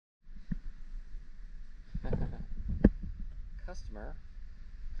customer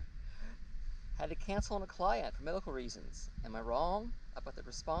had to cancel on a client for medical reasons. Am I wrong about the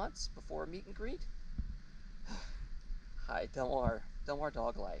response before a meet and greet? Hi, Delmar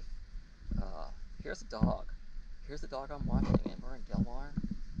Dog Life. Here's a dog. Here's the dog I'm watching, and we're in Delmar,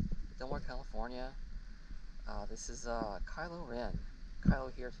 California. This is Kylo Ren. Kylo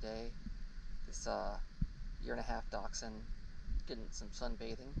here today. This year-and-a-half dachshund getting some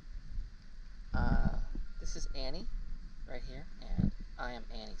sunbathing. This is Annie right here, and I am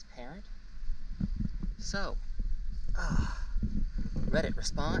Annie's parent. So, Reddit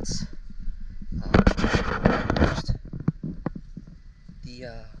response. First,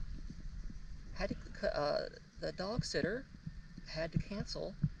 the dog sitter had to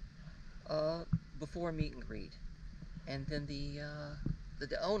cancel before a meet and greet, and then the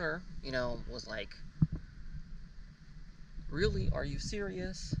owner, was like, "Really? Are you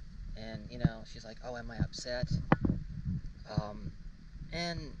serious?" And she's like, "Oh, am I upset?"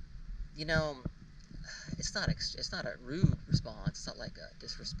 And it's not a rude response. It's not like a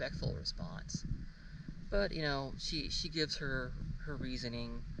disrespectful response. But she gives her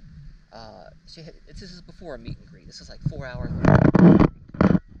reasoning. This is before a meet and greet. This is like 4 hours before a meet and greet.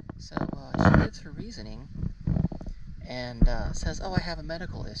 So she gives her reasoning and says, "Oh, I have a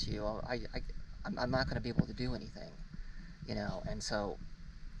medical issue. I'm not going to be able to do anything." And so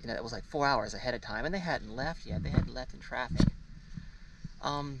it was like 4 hours ahead of time, and they hadn't left yet. They hadn't left in traffic.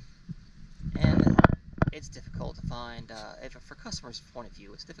 And it's difficult to find, for customers' point of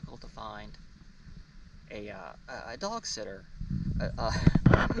view, it's difficult to find a dog sitter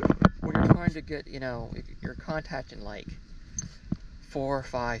when you're trying to get, you're contacting like 4 or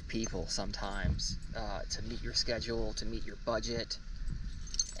 5 people sometimes to meet your schedule, to meet your budget,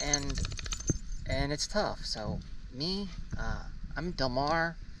 and it's tough. So me, I'm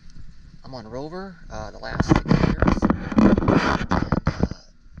Delmar. I'm on Rover the last 6 years, and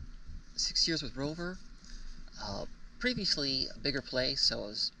 6 years with Rover. Previously a bigger place, so I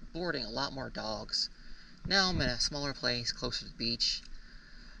was boarding a lot more dogs. Now I'm in a smaller place closer to the beach,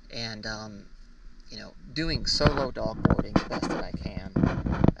 and doing solo dog boarding the best that I can.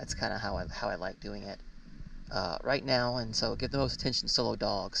 That's kind of how I like doing it right now, and so give the most attention to solo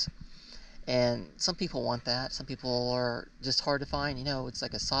dogs. And some people want that. Some people are just hard to find. It's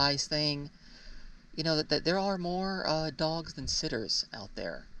like a size thing. That there are more dogs than sitters out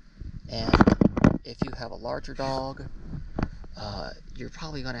there. And if you have a larger dog, you're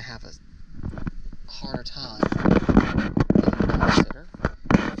probably going to have a harder time getting a dog sitter.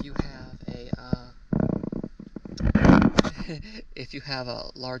 If you have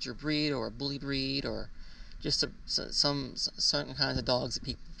a larger breed or a bully breed, or just some certain kinds of dogs that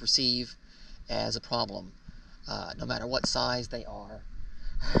people perceive as a problem, no matter what size they are.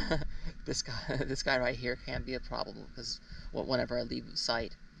 This guy right here can be a problem because whenever I leave the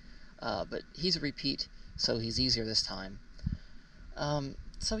site, but he's a repeat, so he's easier this time.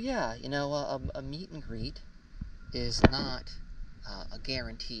 So yeah, a meet and greet is not a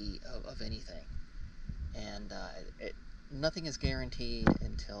guarantee of anything, and nothing is guaranteed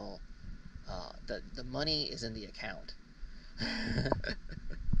until the money is in the account.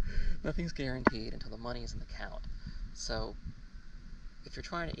 Nothing's guaranteed until the money is in the account. So if you're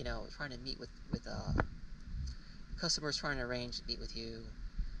trying to meet with customers trying to arrange to meet with you,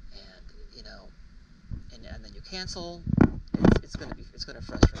 and then you cancel, it's gonna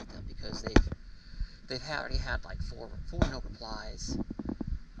frustrate them because they've already had like four no replies,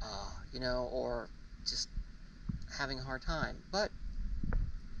 or just having a hard time. But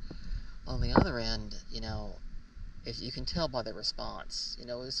on the other end, if you can tell by the response, she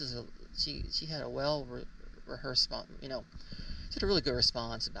had a rehearsed, she had a really good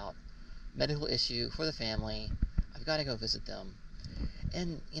response about medical issue for the family. I've got to go visit them.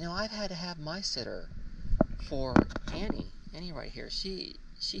 And I've had to have my sitter for Annie right here. She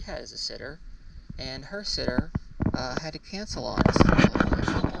has a sitter, and her sitter had to cancel on us.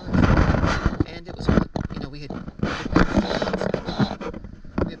 And it was we had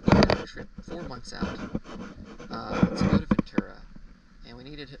booked a trip 4 months out to go to Ventura, and we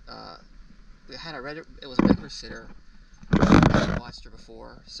needed it was a regular sitter. I watched her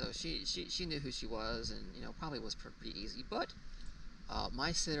before, so she knew who she was, and probably was pretty easy. But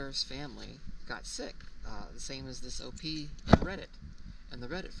my sitter's family got sick, the same as this OP in the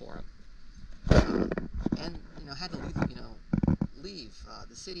Reddit forum, and had to leave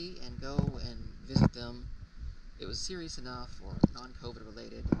the city and go and visit them. It was serious enough, or non-COVID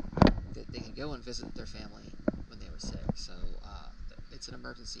related, that they could go and visit their family when they were sick. So it's an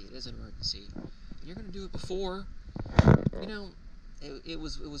emergency. It is an emergency, and you're going to do it before. It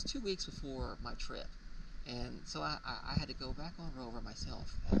was 2 weeks before my trip, And so I had to go back on Rover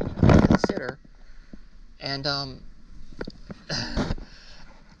myself as a sitter, and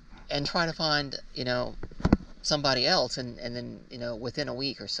and try to find, somebody else, and then, within a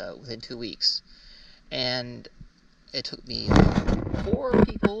week or so, within 2 weeks. And it took me 4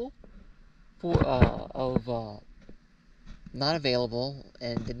 people of not available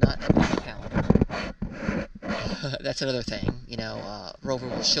and did not update the calendar. That's another thing. Rover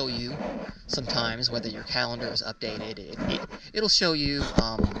will show you sometimes whether your calendar is updated. It'll show you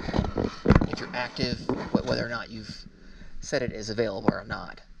if you're active, whether or not you've set it as available or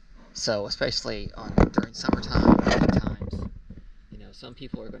not. So especially during summertime, times, some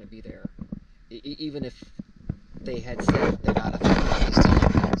people are going to be there, even if they had said they're not available. They still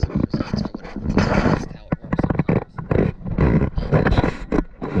don't have some results or whatever. That's how it works sometimes.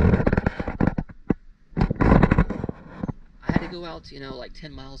 I had to go out, like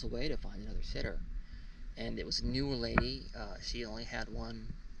 10 miles away to find another sitter, and it was a newer lady. She only had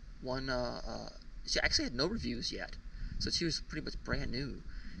one. She actually had no reviews yet, so she was pretty much brand new.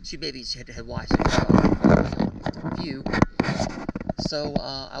 She had watched the review. So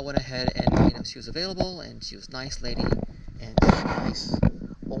I went ahead and, she was available, and she was a nice lady, and she was a nice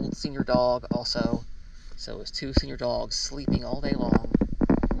old senior dog also. So it was 2 senior dogs sleeping all day long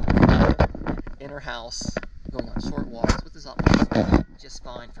in her house, going on short walks, which is just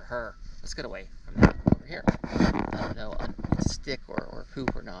fine for her. Let's get away from that over here. I don't know, a stick or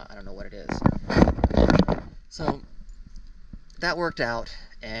poop or not. I don't know what it is. So that worked out,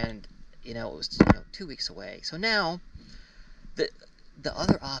 and it was 2 weeks away. So now the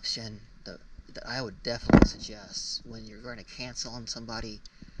other option that I would definitely suggest when you're going to cancel on somebody,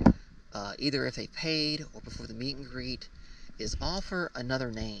 either if they paid or before the meet and greet, is offer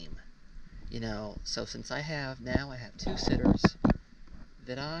another name. So since I have 2 sitters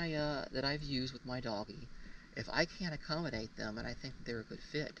that I've used with my doggy. If I can't accommodate them and I think they're a good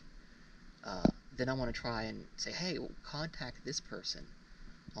fit, then I want to try and say, hey, contact this person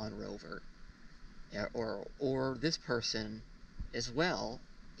on Rover, or this person as well,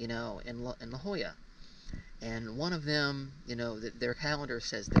 in La Jolla. And one of them, their calendar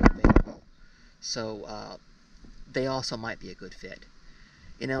says they're available, so they also might be a good fit.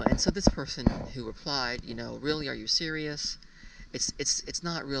 And so this person who replied, really, are you serious? It's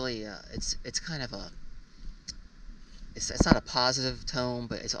not really, it's kind of it's not a positive tone,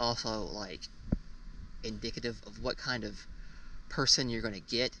 but it's also like indicative of what kind of person you're going to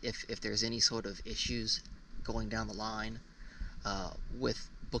get if there's any sort of issues going down the line with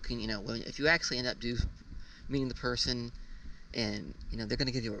booking. If you actually end up meeting the person, and they're going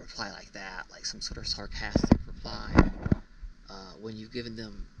to give you a reply like that, like some sort of sarcastic reply, when you've given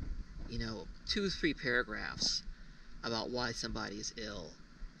them 2 or 3 paragraphs about why somebody is ill,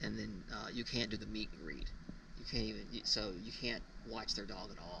 and then you can't do the meet and greet. You can't even, so you can't watch their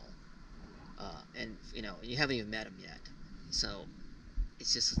dog at all, and you haven't even met them yet. So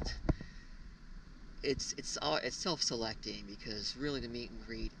it's just it's self-selecting, because really the meet and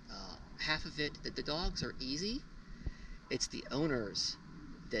greet, half of it, the dogs are easy. It's the owners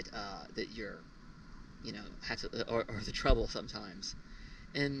that you're have to, or the trouble sometimes.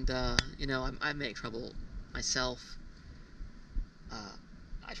 And I make trouble myself.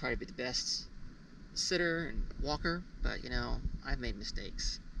 I try to be the best sitter and walker, but I've made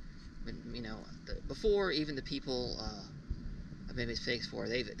mistakes. Before, even the people I've made mistakes for,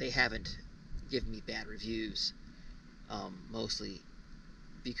 they haven't given me bad reviews, mostly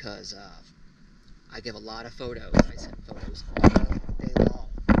because I give a lot of photos. I send photos all day long,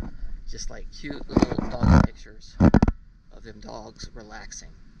 just like cute little dog pictures of them dogs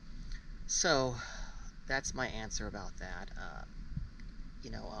relaxing. So that's my answer about that.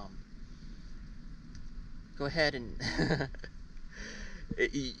 Go ahead and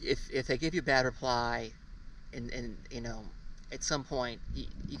if they give you a bad reply, and at some point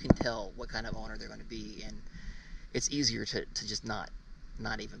you can tell what kind of owner they're going to be, and it's easier to just not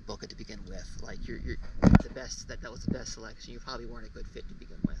even book it to begin with. Like you're the best, that was the best selection. You probably weren't a good fit to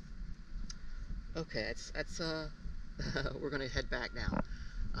begin with. Okay, that's we're gonna head back now.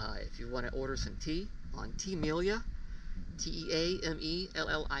 If you want to order some tea on Teamelia, Teamellia,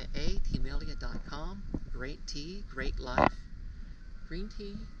 teamelia.com. Great tea, great life. Green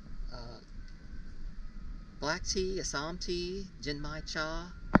tea, black tea, Assam tea, Jinmai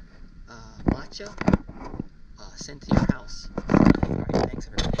cha, matcha, sent to your house. All right, thanks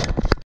everybody.